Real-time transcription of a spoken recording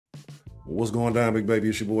What's going down, big baby?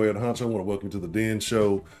 It's your boy, Honcho. I want to welcome you to the Den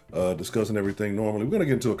Show, discussing everything normally. We're going to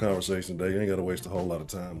get into a conversation today. You ain't got to waste a whole lot of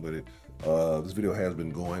time with it. This video has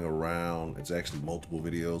been going around. It's actually multiple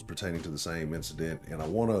videos pertaining to the same incident, and I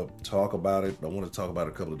want to talk about it. I want to talk about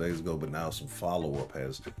it a couple of days ago, but now some follow-up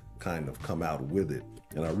has kind of come out with it.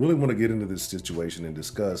 And I really want to get into this situation and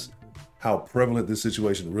discuss how prevalent this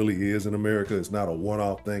situation really is in America. It's not a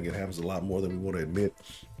one-off thing. It happens a lot more than we want to admit.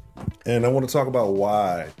 And I want to talk about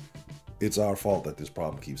why it's our fault that this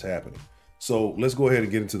problem keeps happening. So let's go ahead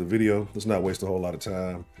and get into the video. Let's not waste a whole lot of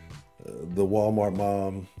time. The Walmart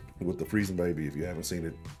mom with the freezing baby. If you haven't seen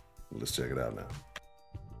it, let's check it out now.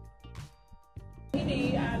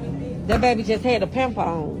 That baby just had a pamper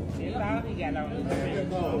on.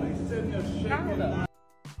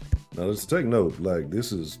 Now let's take note, like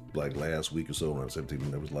this is like last week or so on 17th,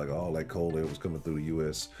 and there was like all that cold air was coming through the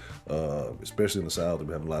U.S., especially in the South. They're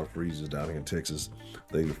having a lot of freezes down here in Texas.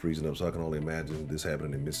 They were freezing up, so I can only imagine this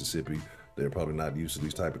happening in Mississippi. They're probably not used to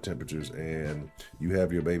these type of temperatures, and you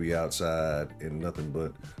have your baby outside in nothing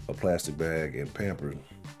but a plastic bag and pampered.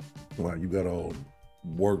 Wow, you got all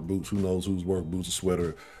work boots. Who knows whose work boots, a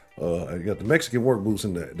sweater. You got the Mexican work boots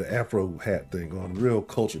and the Afro hat thing going. Real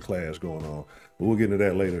culture clash going on. But we'll get into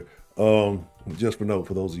that later. Just for note,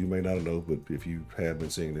 for those of you who may not know, but if you have been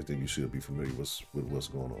seeing this, then you should be familiar with what's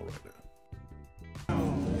going on right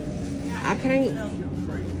I can't.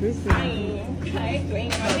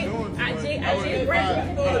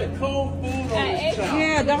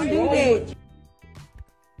 Yeah, don't do that.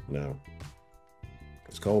 now.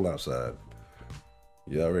 It's cold outside.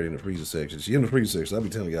 You're already in the freezer section. She in the freezer section. I'll be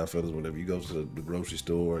telling y'all fellas, whenever you go to the grocery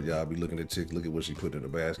store, y'all be looking at chicks, look at what she put in the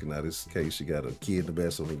basket. Now, this case, she got a kid in the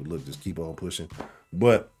basket, so don't even look, just keep on pushing.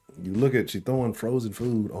 But you look at, she throwing frozen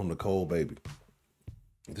food on the cold baby.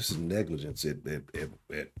 This is negligence at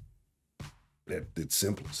its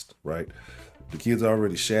simplest, right? The kid's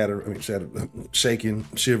already shattered, shaking,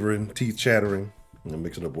 shivering, teeth chattering, and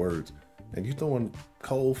mixing up words. And you throwing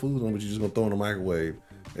cold food on, but you're just gonna throw in the microwave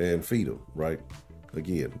and feed them, right?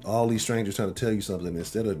 Again, all these strangers trying to tell you something,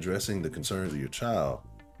 instead of addressing the concerns of your child,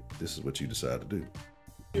 this is what you decide to do.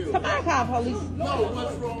 Somebody call police. No,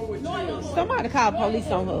 what's wrong with you? Somebody call police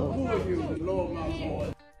on her. Who are you? Lower my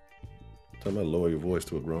voice. Talking about lower your voice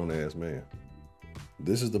to a grown-ass man.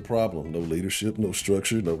 This is the problem. No leadership, no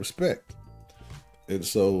structure, no respect. And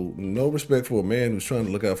so, no respect for a man who's trying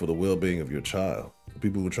to look out for the well-being of your child.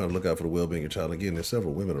 People who are trying to look out for the well-being of your child. Again, there's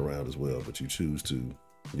several women around as well, but you choose to,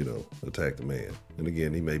 attack the man. And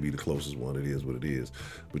again, he may be the closest one. It is what it is.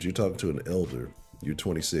 But you're talking to an elder. You're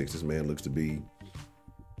 26. This man looks to be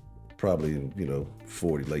probably in,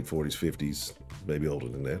 40, late 40s, 50s, maybe older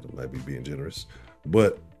than that. It might be being generous.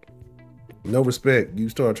 But no respect. You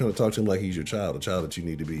start trying to talk to him like he's your child, a child that you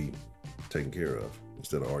need to be taken care of,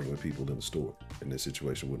 instead of arguing with people in the store. And this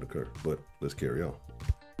situation wouldn't occur. But let's carry on.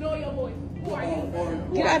 Know your voice. Who are you?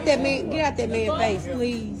 Get out that man's face,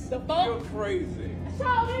 please. The fuck? You're crazy. So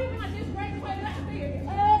even I just graduated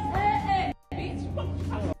out there.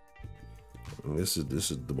 Bitch. And this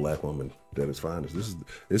is the black woman that is finest.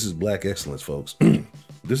 This is black excellence, folks.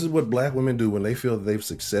 This is what black women do when they feel that they've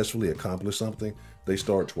successfully accomplished something. They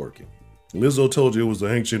start twerking. Lizzo told you it was the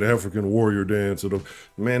ancient African warrior dance.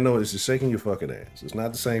 Man, no, it's just shaking your fucking ass. It's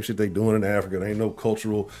not the same shit they doing in Africa. There ain't no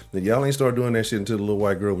cultural. Y'all ain't start doing that shit until the little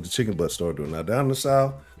white girl with the chicken butt started doing it. Now, down in the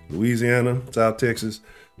South, Louisiana, South Texas,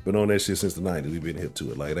 been on that shit since the 90s. We've been hip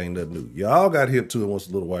to it. Like, it ain't nothing new. Y'all got hip to it once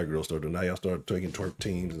the little white girl started doing it. Now y'all start taking twerk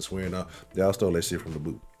teams and swearing out. Y'all stole that shit from the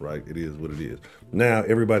boot, right? It is what it is. Now,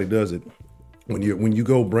 everybody does it. When you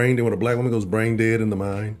go brain dead, when a black woman goes brain dead in the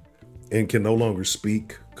mind and can no longer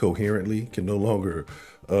speak coherently, can no longer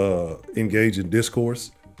engage in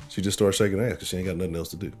discourse, she just starts shaking her ass because she ain't got nothing else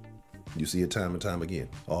to do. You see it time and time again,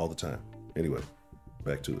 all the time. Anyway,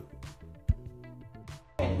 back to it.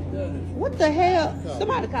 What the hell?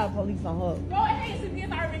 Somebody call police on her. Go ahead, see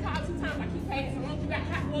this. I already called 2 times. I keep paying. So long you got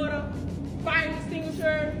hot water, fire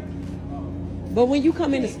extinguisher. But when you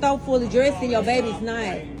come in the store fully dressed and your baby's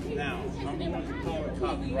not. Now, I'm going to call the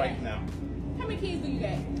cops right now. How many kids do you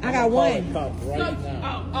got? I got one. Right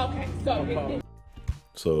now. Oh, okay.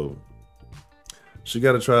 So she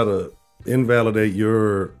got to try to invalidate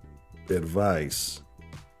your advice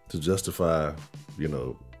to justify,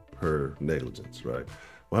 her negligence, right?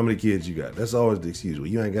 Well, how many kids you got? That's always the excuse. Well,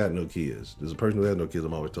 you ain't got no kids. There's a person who has no kids.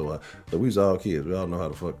 I'm always told that we was all kids. We all know how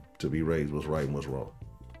the fuck to be raised, what's right and what's wrong,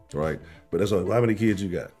 right? But that's all. How many kids you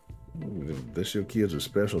got? That's your kids with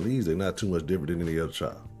special needs. They're not too much different than any other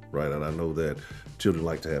child, right? And I know that children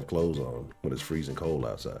like to have clothes on when it's freezing cold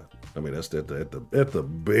outside. I mean, that's at the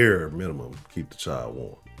bare minimum, keep the child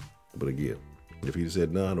warm. But again, If he'd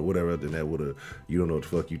said none or whatever, then that would have, you don't know what the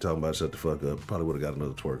fuck you talking about, shut the fuck up. Probably would have got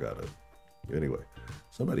another twerk out of it. Anyway,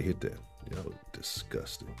 somebody hit that. Y'all look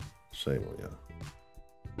disgusting. Shame on y'all.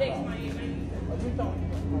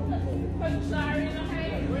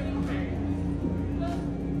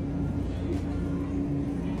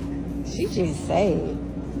 She just sad.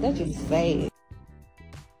 That's just sad.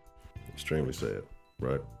 Extremely sad,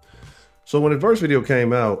 right? So when the first video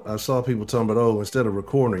came out, I saw people talking about, oh, instead of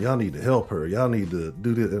recording her, y'all need to help her. Y'all need to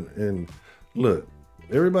do this. And look,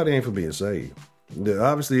 everybody ain't for being saved. There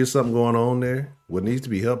obviously is something going on there. What needs to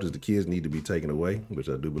be helped is the kids need to be taken away, which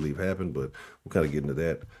I do believe happened, but we'll kind of get into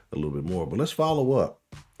that a little bit more. But let's follow up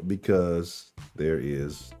because there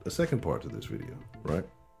is a second part to this video, right?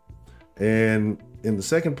 And in the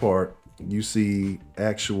second part, you see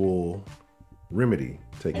actual remedy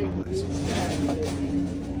taking place.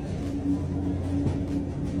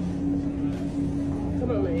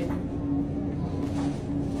 Come on, man.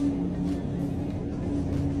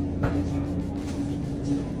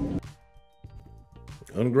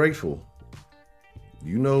 Ungrateful.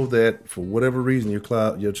 You know that for whatever reason your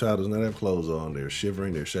child does not have clothes on. They're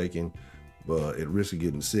shivering, they're shaking, but at risk of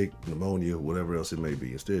getting sick, pneumonia, whatever else it may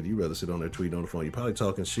be. Instead, you'd rather sit on there tweeting on the phone. You're probably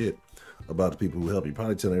talking shit about the people who help you.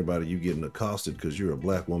 Probably telling everybody you're getting accosted because you're a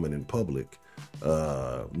black woman in public,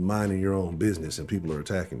 minding your own business, and people are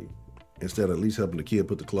attacking you. Instead of at least helping the kid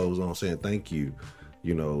put the clothes on, saying thank you,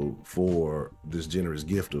 you know, for this generous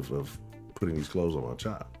gift of putting these clothes on my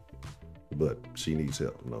child. But she needs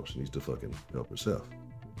help. No, she needs to fucking help herself.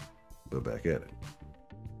 But back at it.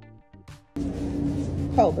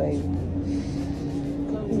 Oh, baby.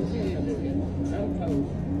 Yeah, that's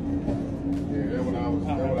what I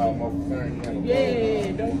was more concerned.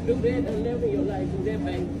 Yeah, don't do that. Don't never in your life do that,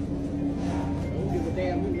 baby. Don't give a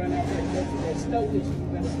damn. We run out that stove. You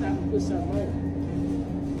better stop and put something on.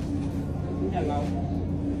 Hello.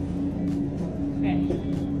 Hey.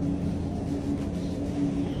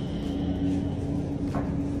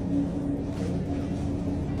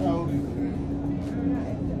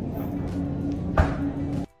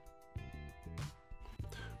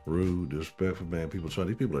 Rude, disrespectful, man. These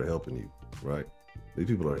people are helping you, right? These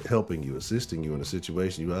people are helping you, assisting you in a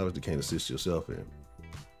situation you obviously can't assist yourself in,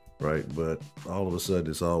 right? But all of a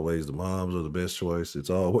sudden, it's always the moms are the best choice. It's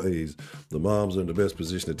always the moms are in the best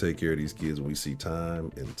position to take care of these kids. And we see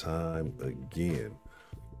time and time again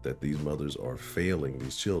that these mothers are failing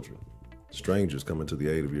these children. Strangers coming to the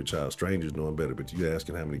aid of your child. Strangers knowing better, but you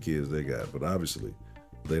asking how many kids they got. But obviously,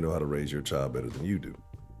 they know how to raise your child better than you do.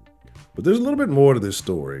 But there's a little bit more to this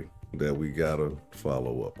story that we gotta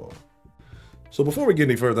follow up on. So before we get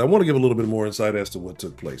any further, I want to give a little bit more insight as to what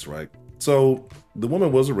took place, right? So the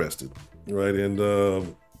woman was arrested, right?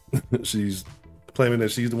 And she's claiming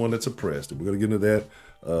that she's the one that's oppressed. And we're gonna get into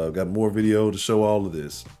that. Got more video to show all of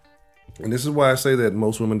this. And this is why I say that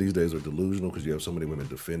most women these days are delusional, because you have so many women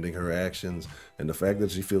defending her actions. And the fact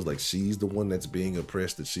that she feels like she's the one that's being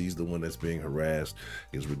oppressed, that she's the one that's being harassed,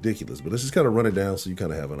 is ridiculous. But let's just kind of run it down so you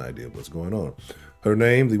kind of have an idea of what's going on. Her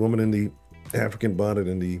name, the woman in the African bonnet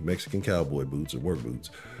and the Mexican cowboy boots or work boots.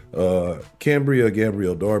 Cambria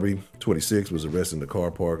Gabrielle Darby, 26, was arrested in the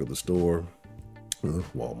car park of the store,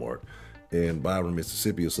 Walmart, in Byron,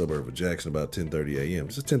 Mississippi, a suburb of Jackson, about 10:30 a.m.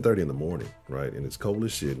 It's just 10:30 in the morning, right? And it's cold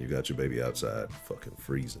as shit, and you got your baby outside, fucking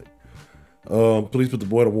freezing. Police put the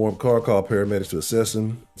boy in a warm car, called paramedics to assess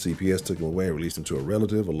him. CPS took him away and released him to a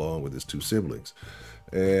relative along with his 2 siblings.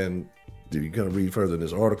 And if you kind of read further in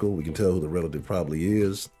this article, we can tell who the relative probably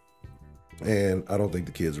is. And I don't think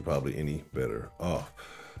the kids are probably any better off.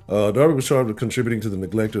 Darby was charged with contributing to the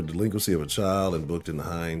neglect or delinquency of a child and booked in the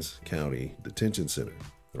Hinds County Detention Center,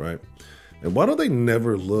 right? And why don't they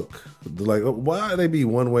never look like, why they be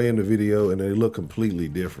one way in the video and they look completely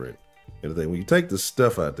different? And the thing, when you take the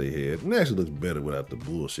stuff out their head, and it actually looks better without the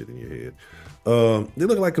bullshit in your head. They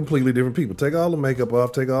look like completely different people. Take all the makeup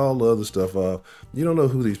off, take all the other stuff off. You don't know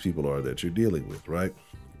who these people are that you're dealing with, right?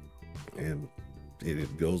 And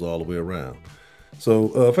it goes all the way around.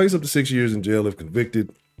 So face up to 6 years in jail if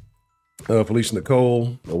convicted. Felicia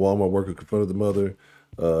Nicole, a Walmart worker, confronted the mother.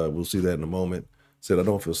 We'll see that in a moment. Said, I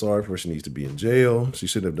don't feel sorry for her. She needs to be in jail. She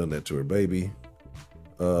shouldn't have done that to her baby.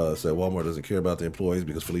 Said Walmart doesn't care about the employees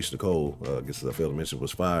because Felicia Nicole, I guess I failed to mention,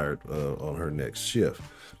 was fired on her next shift.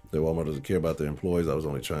 That Walmart doesn't care about their employees. I was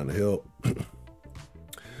only trying to help.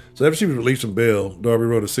 So after she was released from bail, Darby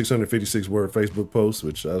wrote a 656-word Facebook post,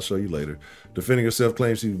 which I'll show you later, defending herself,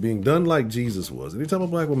 claims she was being done like Jesus was. Anytime a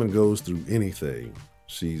black woman goes through anything,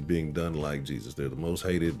 she's being done like Jesus. They're the most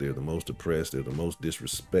hated. They're the most oppressed. They're the most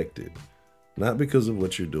disrespected. Not because of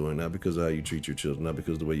what you're doing, not because of how you treat your children, not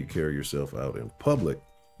because of the way you carry yourself out in public,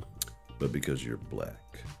 but because you're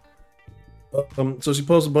black. So she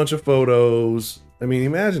posts a bunch of photos. I mean,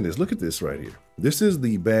 imagine this. Look at this right here. This is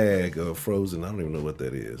the bag of frozen. I don't even know what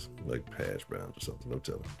that is. Like hash browns or something. No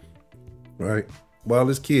telling. Right? While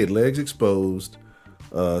this kid, legs exposed,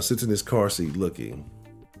 sits in his car seat looking,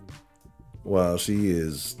 while she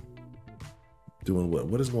is doing what?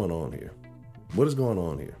 What is going on here? What is going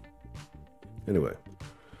on here? Anyway.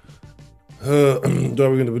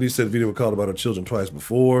 Darby Benitez said the video was called about her children twice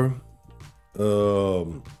before.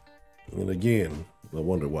 And again, I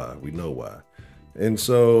wonder why. We know why. And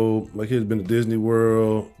so my kid's been to Disney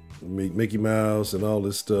World, Mickey Mouse, and all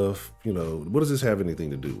this stuff. You know, what does this have anything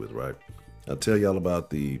to do with, right? I'll tell y'all about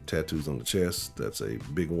the tattoos on the chest. That's a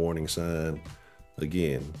big warning sign.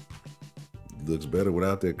 Again, looks better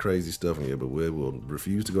without that crazy stuff in here, but we will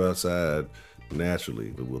refuse to go outside naturally,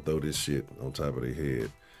 but we'll throw this shit on top of their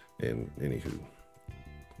head. And anywho,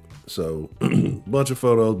 so bunch of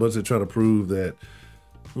photos, bunch of trying to prove that,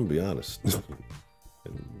 I'm gonna be honest,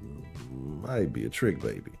 it might be a trick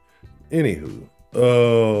baby. Anywho,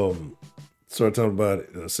 start talking about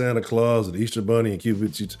Santa Claus and Easter Bunny and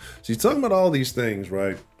Cupid. She's talking about all these things,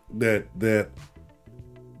 right? That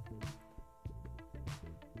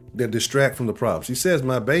distract from the problem. She says,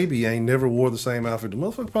 my baby ain't never wore the same outfit. The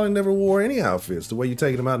motherfucker probably never wore any outfits the way you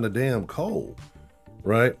taking them out in the damn cold,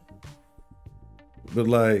 right? But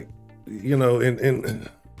like, you know, and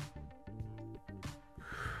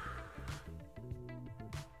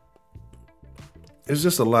it's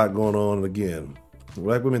just a lot going on. Again,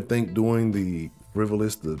 black women think doing the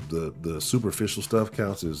frivolous, the superficial stuff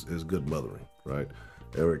counts as good mothering, right?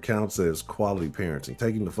 Or it counts as quality parenting.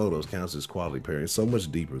 Taking the photos counts as quality parenting. It's so much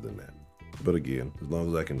deeper than that. But again, as long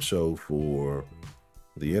as I can show for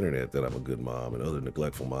the internet that I'm a good mom, and other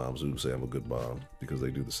neglectful moms who say I'm a good mom because they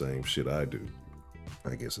do the same shit I do,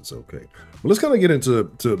 I guess it's okay. But let's kind of get into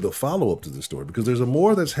the follow-up to this story, because there's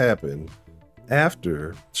more that's happened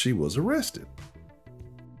after she was arrested.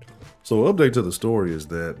 So update to the story is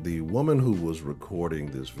that the woman who was recording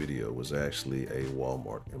this video was actually a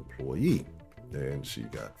Walmart employee, and she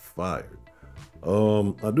got fired.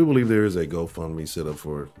 I do believe there is a GoFundMe set up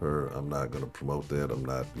for her. I'm not going to promote that. I'm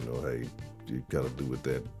not, you know, hey, you got to do with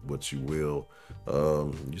that what you will.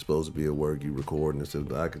 You're supposed to be at work, you recording, and so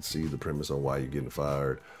I could see the premise on why you're getting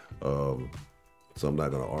fired. So I'm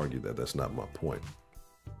not going to argue that. That's not my point.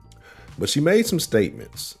 But she made some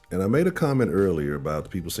statements, and I made a comment earlier about the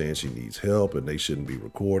people saying she needs help and they shouldn't be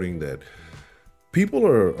recording. That people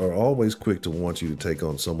are always quick to want you to take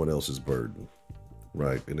on someone else's burden,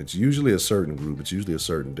 right? And it's usually a certain group, it's usually a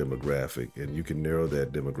certain demographic, and you can narrow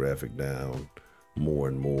that demographic down more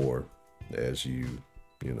and more as you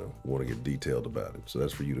know, want to get detailed about it. So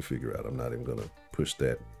that's for you to figure out. I'm not even going to push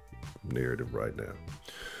that narrative right now.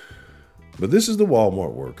 But this is the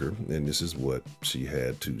Walmart worker, and this is what she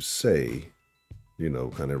had to say, you know,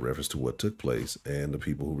 kind of reference to what took place and the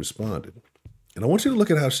people who responded. And I want you to look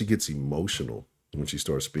at how she gets emotional when she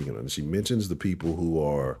starts speaking on it. She mentions the people who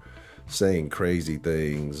are saying crazy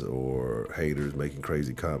things or haters making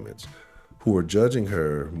crazy comments, who are judging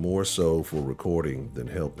her more so for recording than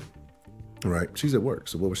helping. Right? She's at work.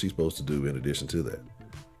 So what was she supposed to do in addition to that?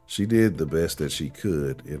 She did the best that she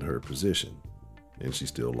could in her position, and she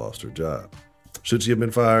still lost her job. Should she have been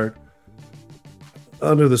fired?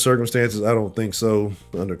 Under the circumstances, I don't think so.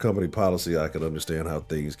 Under company policy, I can understand how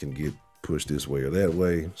things can get pushed this way or that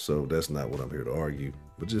way. So that's not what I'm here to argue.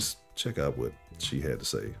 But just check out what she had to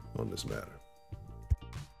say on this matter.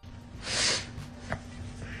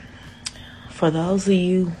 For those of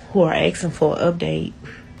you who are asking for an update,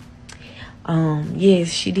 yes,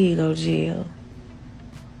 she did go to jail.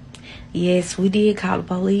 Yes, we did call the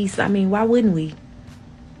police. I mean, why wouldn't we?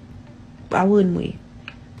 Why wouldn't we?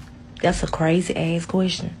 That's a crazy ass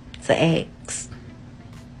question to ask.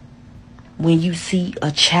 When you see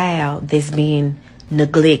a child that's being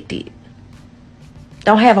neglected,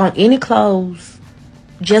 don't have on any clothes,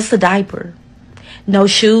 just a diaper. No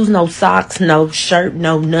shoes, no socks, no shirt,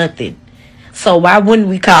 no nothing. So why wouldn't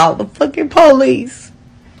we call the fucking police?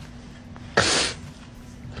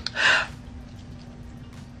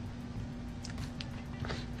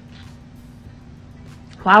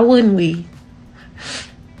 Why wouldn't we?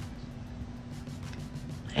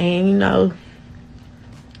 And you know,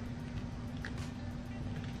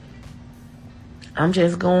 I'm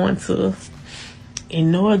just going to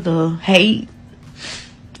ignore the hate,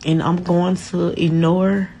 and I'm going to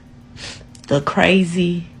ignore the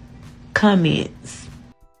crazy comments.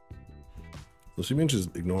 So she mentions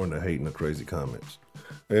ignoring the hate and the crazy comments.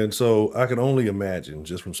 And so I can only imagine,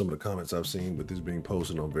 just from some of the comments I've seen with this being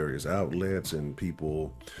posted on various outlets and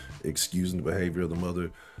people excusing the behavior of the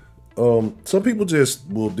mother, Some people just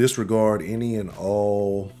will disregard any and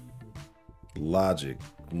all logic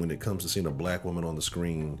when it comes to seeing a black woman on the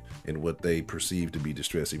screen and what they perceive to be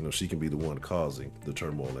distress, even though she can be the one causing the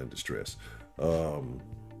turmoil and distress. And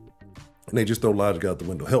they just throw logic out the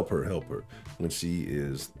window. Help her, when she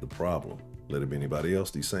is the problem. Let it be anybody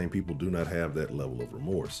else. These same people do not have that level of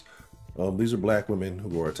remorse. These are black women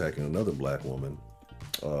who are attacking another black woman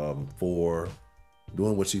for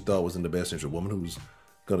doing what she thought was in the best interest. A woman who's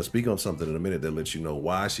going to speak on something in a minute that lets you know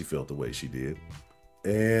why she felt the way she did.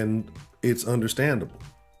 And it's understandable.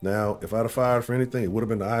 Now, if I'd have fired for anything, it would have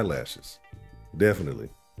been the eyelashes. Definitely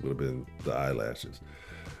would have been the eyelashes.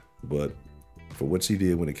 But for what she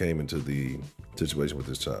did when it came into the situation with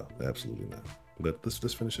this child, absolutely not. But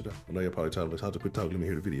let's finish it up. I know you're probably tired of this. How to quit talking? Let me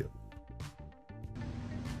hear the video.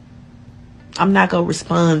 I'm not going to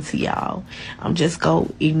respond to y'all. I'm just going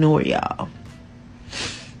to ignore y'all.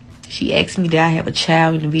 She asked me, did I have a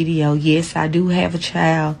child in the video? Yes, I do have a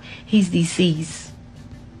child. He's deceased.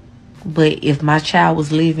 But if my child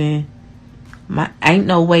was living, ain't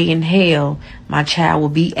no way in hell my child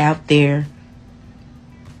would be out there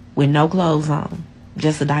with no clothes on,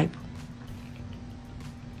 just a diaper.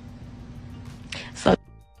 So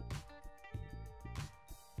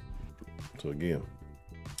again,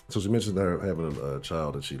 she mentioned her having a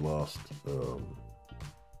child that she lost.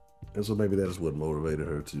 And so maybe that is what motivated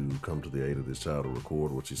her to come to the aid of this child to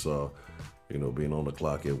record what she saw. You know, being on the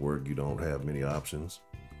clock at work, you don't have many options.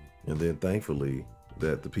 And then thankfully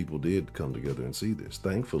that the people did come together and see this.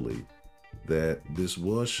 Thankfully that this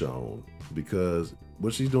was shown, because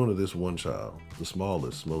what she's doing to this one child, the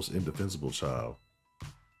smallest, most indefensible child,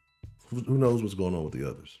 who knows what's going on with the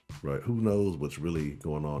others, right? Who knows what's really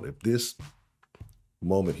going on? If this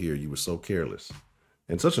moment here, you were so careless,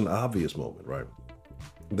 and such an obvious moment, right?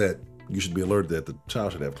 That you should be alerted that the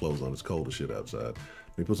child should have clothes on. It's cold as shit outside.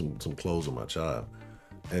 Let me put some clothes on my child.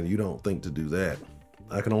 And you don't think to do that.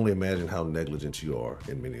 I can only imagine how negligent you are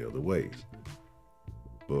in many other ways.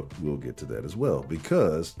 But we'll get to that as well,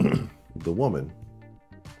 because the woman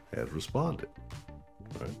has responded,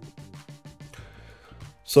 right?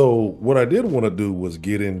 So what I did want to do was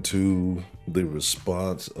get into the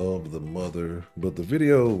response of the mother, but the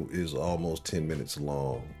video is almost 10 minutes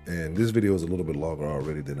long, and this video is a little bit longer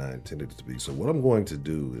already than I intended it to be. So what I'm going to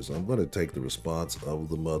do is I'm going to take the response of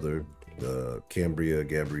the mother, Cambria,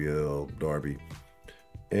 Gabrielle, Darby,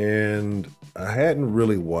 and I hadn't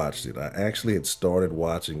really watched it. I actually had started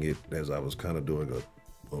watching it as I was kind of doing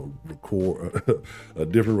a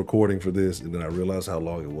different recording for this, and then I realized how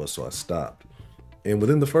long it was, so I stopped. And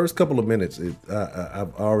within the first couple of minutes,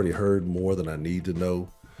 I've already heard more than I need to know.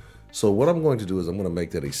 So what I'm going to do is I'm going to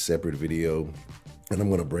make that a separate video, and I'm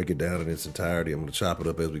going to break it down in its entirety. I'm going to chop it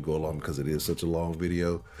up as we go along because it is such a long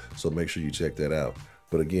video. So make sure you check that out.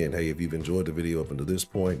 But again, hey, if you've enjoyed the video up until this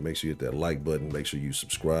point, make sure you hit that like button. Make sure you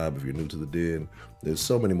subscribe if you're new to the den. There's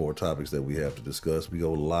so many more topics that we have to discuss. We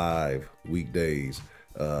go live weekdays,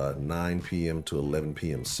 9 p.m. to 11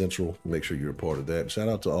 p.m. Central. Make sure you're a part of that. Shout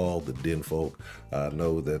out to all the den folk. I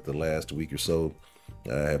know that the last week or so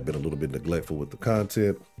I have been a little bit neglectful with the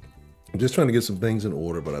content. I'm just trying to get some things in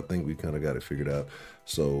order, but I think we kind of got it figured out.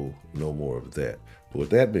 So no more of that. But with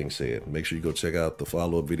that being said, make sure you go check out the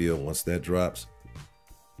follow-up video once that drops.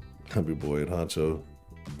 I'm your boy at Honcho.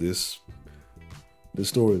 This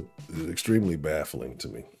story is extremely baffling to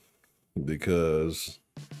me because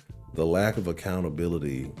the lack of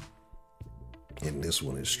accountability in this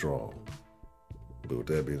one is strong. But with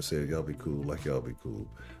that being said, y'all be cool like y'all be cool.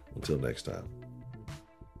 Until next time,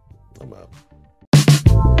 I'm out.